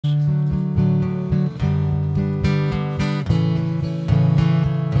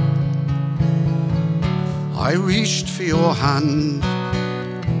I reached for your hand,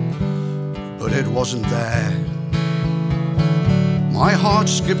 but it wasn't there. My heart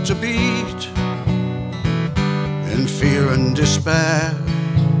skipped a beat in fear and despair.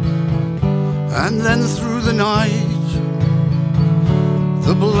 And then through the night,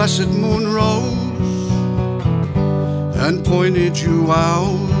 the blessed moon rose and pointed you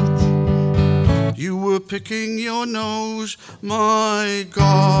out. You were picking your nose, my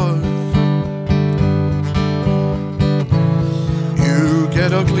God. You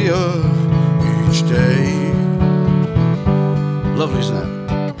get uglier each day. Lovely, isn't it?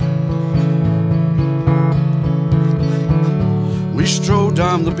 We strode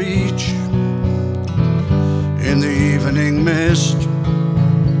down the beach in the evening mist.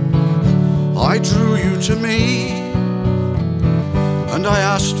 I drew you to me and I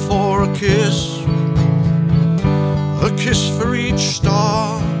asked for a kiss for each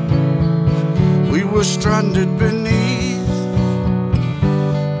star we were stranded beneath.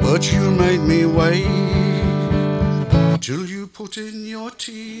 But you made me wait till you put in your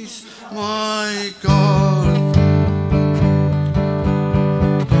teeth, my God.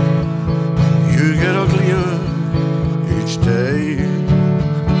 You get uglier each day.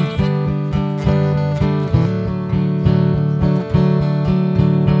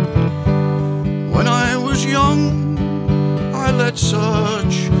 When I was young, I led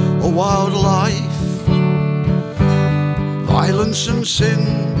such a wild life. Violence and sin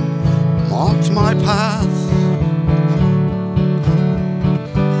marked my path.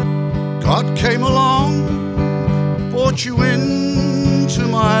 God came along, brought you into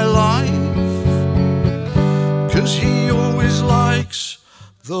my life, 'cause he always likes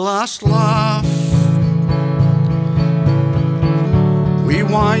the last laugh. We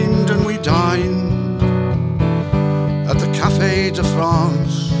wined and we dined at the Café de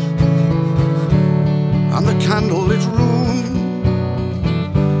France, and the candlelit room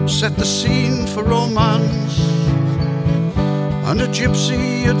set the scene for romance. And a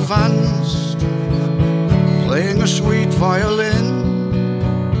gypsy advanced, playing a sweet violin,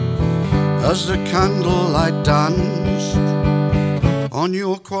 as the candlelight danced on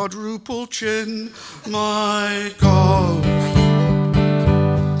your quadruple chin, my God.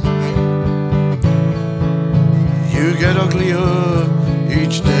 You get uglier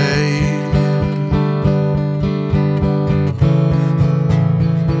each day.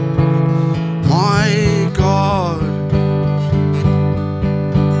 My God,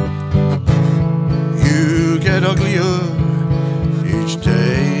 you get uglier each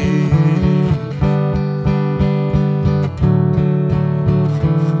day.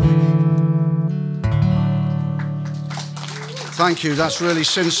 Thank you, that's a really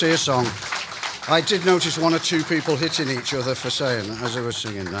sincere song. I did notice one or two people hitting each other for saying that as they were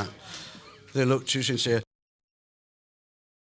singing that. They looked too sincere.